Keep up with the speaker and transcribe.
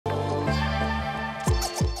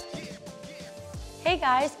Hey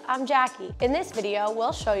guys, I'm Jackie. In this video,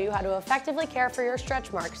 we'll show you how to effectively care for your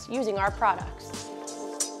stretch marks using our products.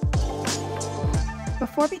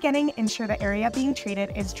 Before beginning, ensure the area being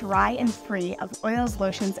treated is dry and free of oils,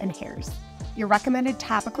 lotions, and hairs. Your recommended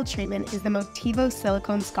topical treatment is the Motivo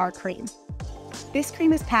Silicone Scar Cream. This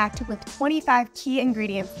cream is packed with 25 key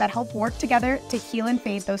ingredients that help work together to heal and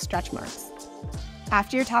fade those stretch marks.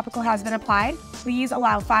 After your topical has been applied, please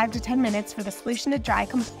allow 5 to 10 minutes for the solution to dry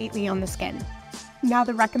completely on the skin. Now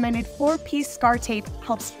the recommended 4-piece scar tape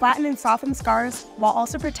helps flatten and soften scars while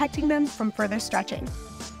also protecting them from further stretching.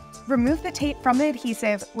 Remove the tape from the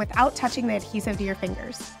adhesive without touching the adhesive to your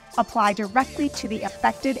fingers. Apply directly to the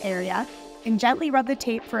affected area and gently rub the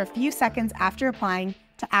tape for a few seconds after applying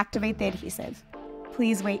to activate the adhesive.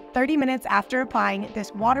 Please wait 30 minutes after applying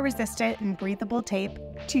this water-resistant and breathable tape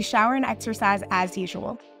to shower and exercise as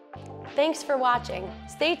usual. Thanks for watching.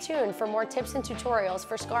 Stay tuned for more tips and tutorials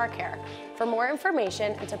for scar care. For more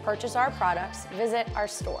information and to purchase our products, visit our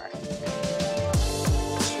store.